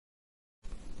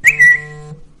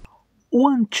O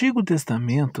Antigo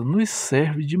Testamento nos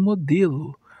serve de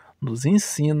modelo, nos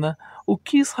ensina o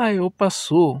que Israel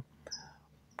passou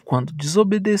quando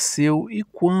desobedeceu e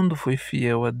quando foi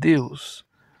fiel a Deus.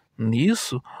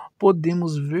 Nisso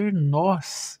podemos ver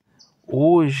nós,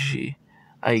 hoje,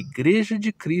 a Igreja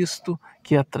de Cristo,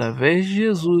 que através de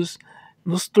Jesus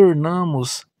nos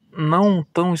tornamos não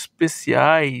tão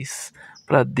especiais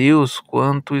para Deus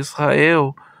quanto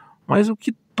Israel, mas o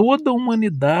que toda a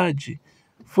humanidade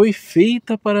foi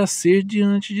feita para ser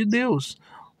diante de Deus.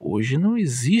 Hoje não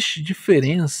existe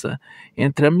diferença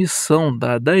entre a missão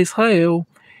dada a Israel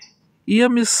e a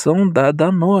missão dada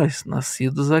a nós,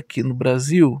 nascidos aqui no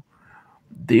Brasil.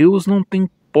 Deus não tem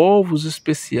povos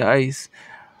especiais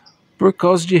por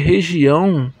causa de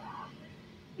região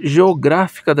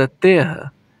geográfica da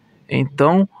terra.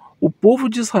 Então, o povo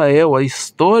de Israel, a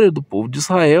história do povo de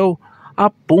Israel,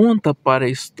 aponta para a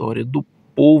história do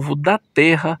povo da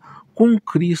terra com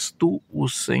Cristo o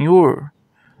Senhor.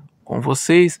 Com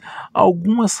vocês,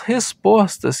 algumas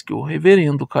respostas que o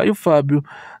reverendo Caio Fábio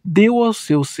deu aos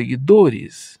seus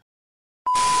seguidores.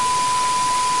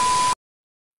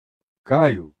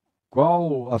 Caio,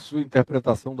 qual a sua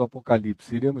interpretação do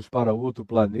Apocalipse? Iremos para outro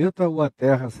planeta ou a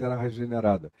Terra será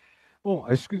regenerada? Bom,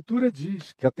 a Escritura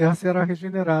diz que a Terra será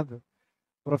regenerada.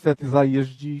 O profeta Isaías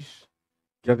diz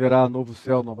que haverá novo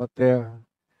céu, nova terra.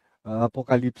 A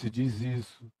Apocalipse diz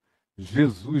isso.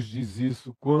 Jesus diz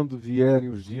isso quando vierem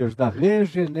os dias da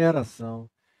regeneração.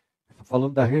 Está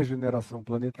falando da regeneração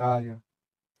planetária.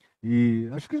 E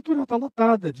a Escritura está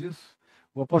lotada disso.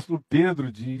 O apóstolo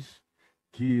Pedro diz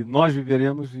que nós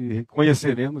viveremos e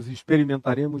conheceremos e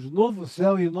experimentaremos novo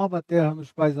céu e nova terra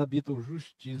nos quais habitam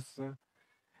justiça.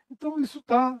 Então isso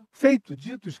está feito,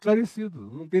 dito,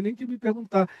 esclarecido. Não tem nem que me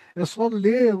perguntar. É só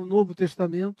ler o Novo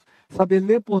Testamento, saber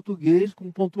ler português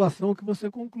com pontuação que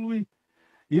você conclui.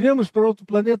 Iremos para outro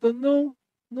planeta? Não,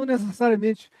 não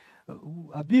necessariamente.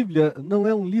 A Bíblia não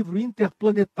é um livro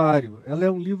interplanetário, ela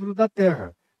é um livro da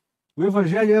Terra. O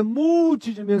Evangelho é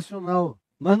multidimensional,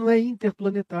 mas não é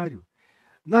interplanetário.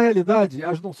 Na realidade,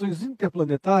 as noções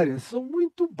interplanetárias são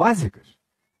muito básicas.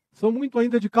 São muito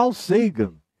ainda de Carl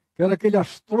Sagan, que era aquele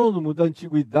astrônomo da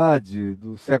antiguidade,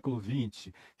 do século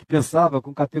XX, que pensava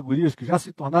com categorias que já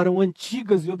se tornaram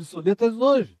antigas e obsoletas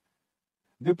hoje.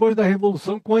 Depois da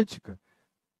Revolução Quântica,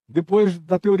 depois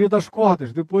da teoria das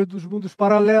cordas, depois dos mundos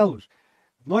paralelos.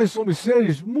 Nós somos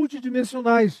seres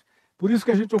multidimensionais. Por isso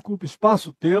que a gente ocupa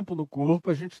espaço-tempo no corpo,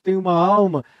 a gente tem uma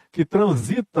alma que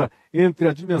transita entre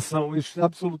a dimensão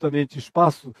absolutamente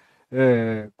espaço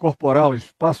corporal,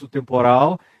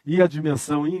 espaço-temporal, e a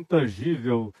dimensão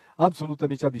intangível,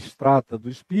 absolutamente abstrata do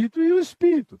espírito e o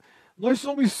espírito. Nós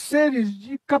somos seres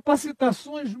de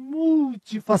capacitações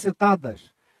multifacetadas.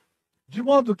 De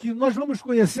modo que nós vamos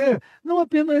conhecer não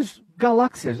apenas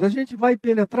galáxias, a gente vai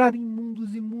penetrar em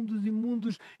mundos e mundos e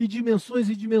mundos, e dimensões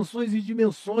e dimensões e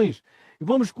dimensões. E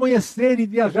vamos conhecer e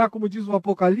viajar, como diz o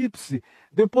Apocalipse.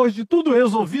 Depois de tudo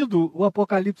resolvido, o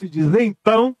Apocalipse diz: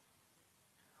 então,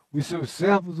 os seus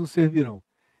servos o servirão.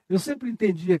 Eu sempre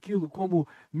entendi aquilo como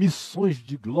missões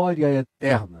de glória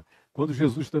eterna. Quando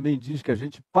Jesus também diz que a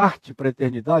gente parte para a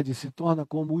eternidade e se torna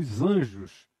como os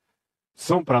anjos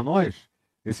são para nós,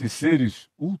 esses seres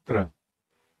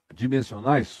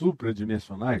ultradimensionais,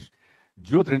 supradimensionais,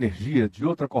 de outra energia, de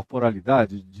outra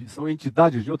corporalidade, são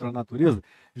entidades de outra natureza.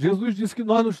 Jesus disse que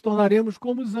nós nos tornaremos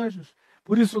como os anjos.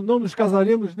 Por isso não nos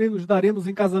casaremos nem nos daremos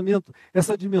em casamento.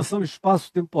 Essa dimensão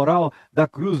espaço-temporal da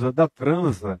cruza, da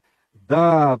transa,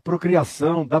 da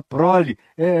procriação, da prole,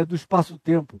 é do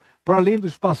espaço-tempo. Para além do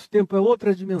espaço-tempo, é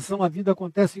outra dimensão, a vida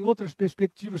acontece em outras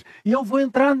perspectivas. E eu vou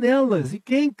entrar nelas. E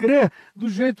quem crê do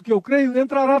jeito que eu creio,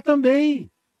 entrará também.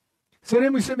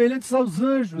 Seremos semelhantes aos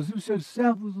anjos, e os seus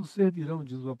servos o servirão,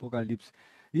 diz o Apocalipse.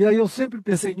 E aí eu sempre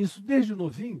pensei nisso, desde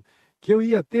novinho, que eu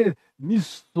ia ter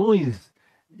missões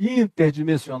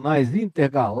interdimensionais,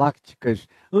 intergalácticas,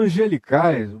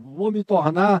 angelicais. Vou me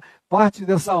tornar parte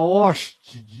dessa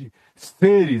hoste de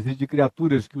seres e de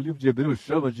criaturas que o livro de Hebreus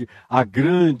chama de a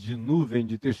grande nuvem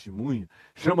de testemunho,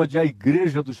 chama de a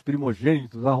igreja dos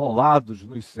primogênitos arrolados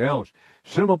nos céus,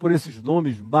 chama por esses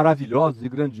nomes maravilhosos e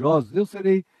grandiosos. Eu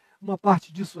serei uma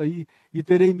parte disso aí e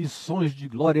terei missões de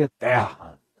glória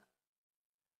eterna.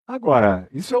 Agora,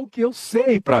 isso é o que eu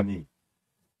sei para mim.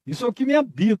 Isso é o que me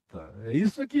habita. É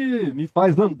isso que me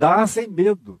faz andar sem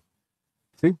medo,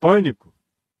 sem pânico,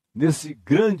 nesse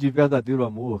grande e verdadeiro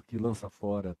amor que lança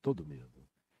fora todo medo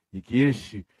e que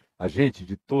enche a gente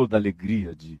de toda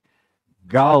alegria, de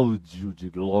gáudio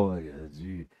de glória,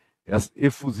 de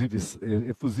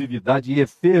efusividade e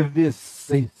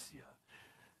efervescência.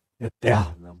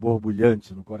 eterna,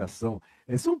 borbulhante no coração.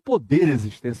 Esse é um poder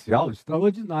existencial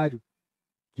extraordinário,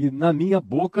 que na minha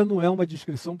boca não é uma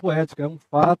descrição poética, é um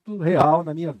fato real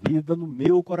na minha vida, no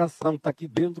meu coração, está aqui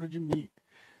dentro de mim.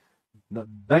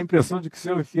 Dá a impressão de que se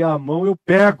eu enfiar a mão, eu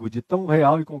pego, de tão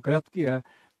real e concreto que é.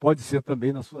 Pode ser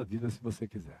também na sua vida, se você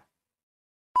quiser.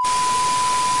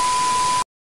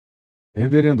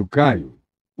 Reverendo Caio,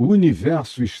 o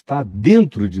universo está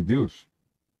dentro de Deus?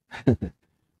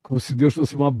 Como se Deus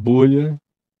fosse uma bolha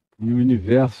e o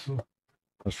universo,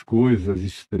 as coisas, as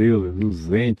estrelas,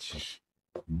 os entes,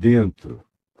 dentro.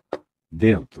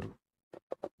 Dentro.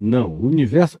 Não, o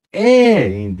universo é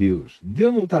em Deus.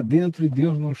 Deus não está dentro e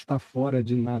Deus não está fora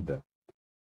de nada.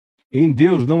 Em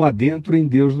Deus não há dentro, em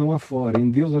Deus não há fora. Em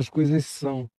Deus as coisas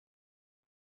são.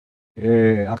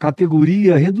 A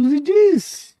categoria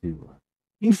reduzidíssima,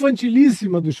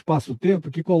 infantilíssima do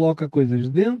espaço-tempo, que coloca coisas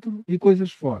dentro e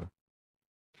coisas fora.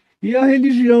 E a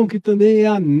religião, que também é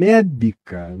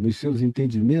amébica nos seus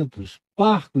entendimentos,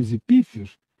 parcos e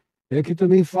pífios, é que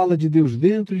também fala de Deus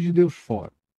dentro e de Deus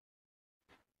fora.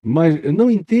 Mas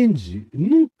não entende,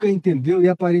 nunca entendeu, e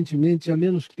aparentemente, a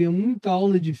menos que tenha muita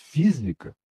aula de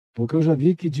física, porque eu já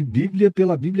vi que de Bíblia,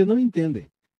 pela Bíblia, não entendem.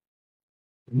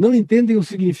 Não entendem o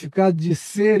significado de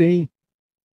serem,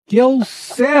 que é o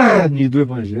cerne do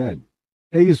Evangelho.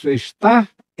 É isso, é estar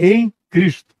em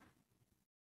Cristo.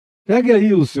 Pegue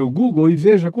aí o seu Google e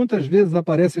veja quantas vezes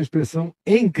aparece a expressão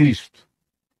em Cristo.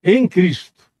 Em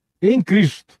Cristo. Em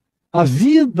Cristo. A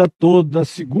vida toda,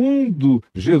 segundo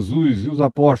Jesus e os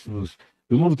apóstolos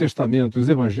do Novo Testamento, os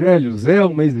evangelhos, é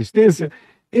uma existência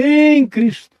em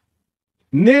Cristo.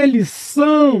 Nele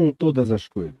são todas as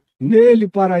coisas. Nele,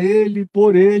 para ele,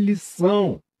 por ele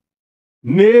são.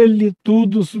 Nele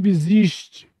tudo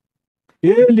subsiste.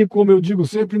 Ele, como eu digo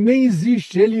sempre, nem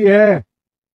existe, ele é.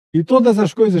 E todas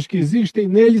as coisas que existem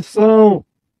nele são.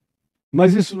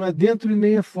 Mas isso não é dentro e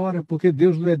nem é fora, porque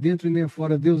Deus não é dentro e nem é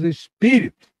fora. Deus é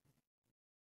espírito.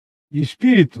 E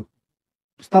espírito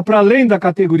está para além da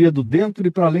categoria do dentro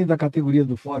e para além da categoria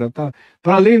do fora. Está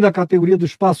para além da categoria do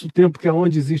espaço-tempo, que é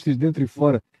onde existe dentro e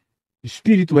fora.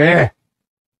 Espírito é.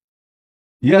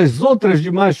 E as outras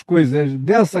demais coisas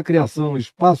dessa criação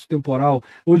espaço-temporal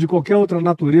ou de qualquer outra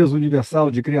natureza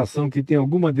universal de criação que tem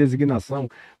alguma designação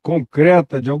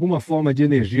concreta de alguma forma de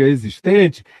energia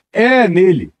existente, é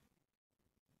nele.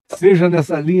 Seja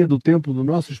nessa linha do tempo, no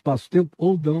nosso espaço-tempo,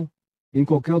 ou não, em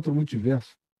qualquer outro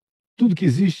multiverso. Tudo que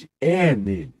existe é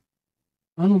nele.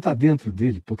 Mas não está dentro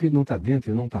dele, porque ele não está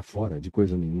dentro e não está fora de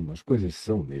coisa nenhuma. As coisas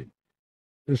são nele.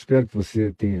 Eu espero que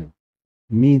você tenha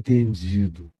me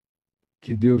entendido.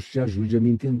 Que Deus te ajude a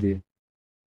me entender.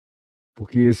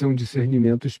 Porque esse é um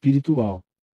discernimento espiritual.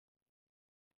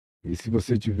 E se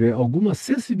você tiver alguma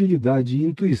sensibilidade e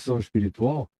intuição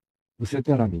espiritual, você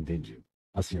terá me entendido.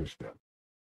 Assim eu espero.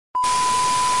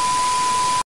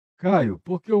 Caio,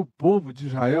 porque o povo de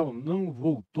Israel não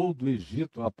voltou do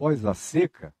Egito após a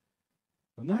seca?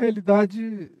 Na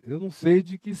realidade, eu não sei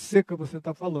de que seca você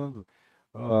está falando.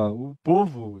 O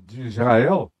povo de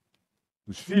Israel,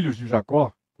 os filhos de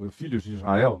Jacó, os filhos de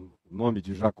Israel, o nome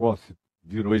de Jacó se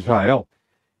virou Israel,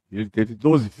 e ele teve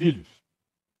 12 filhos,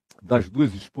 das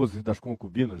duas esposas e das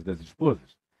concubinas das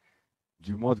esposas,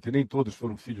 de modo que nem todos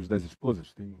foram filhos das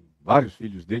esposas, tem vários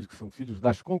filhos dele que são filhos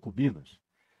das concubinas,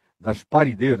 das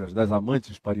parideiras, das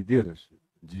amantes parideiras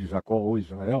de Jacó ou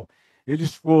Israel.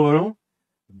 Eles foram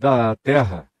da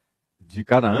terra de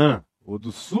Canaã, ou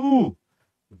do sul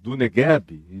do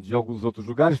Negueb e de alguns outros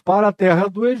lugares, para a terra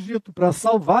do Egito, para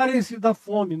salvarem-se da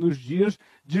fome nos dias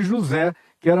de José,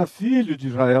 que era filho de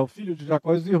Israel, filho de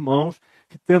Jacó, e os irmãos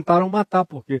que tentaram matar,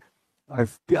 porque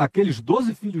aqueles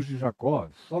 12 filhos de Jacó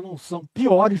só não são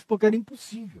piores porque era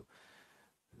impossível.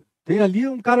 Tem ali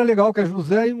um cara legal que é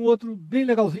José e um outro bem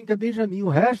legalzinho que é Benjamim. O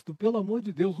resto, pelo amor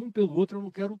de Deus, um pelo outro eu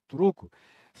não quero troco.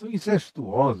 São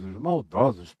incestuosos,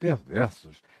 maldosos,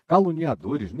 perversos,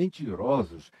 caluniadores,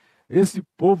 mentirosos. Esse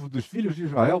povo dos filhos de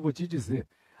Israel, vou te dizer.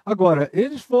 Agora,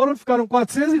 eles ficaram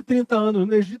 430 anos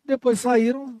no Egito, depois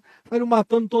saíram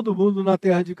matando todo mundo na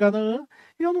terra de Canaã,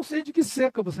 e eu não sei de que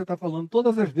seca você está falando.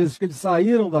 Todas as vezes que eles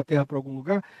saíram da terra para algum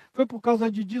lugar, foi por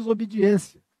causa de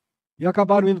desobediência. E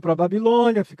acabaram indo para a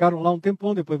Babilônia, ficaram lá um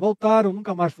tempão, depois voltaram,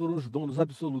 nunca mais foram os donos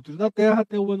absolutos da terra,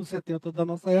 até o ano 70 da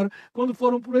nossa era, quando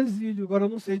foram para o exílio. Agora eu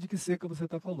não sei de que seca você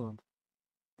está falando.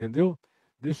 Entendeu?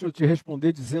 Deixa eu te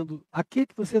responder dizendo a que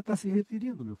você está se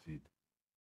referindo, meu filho.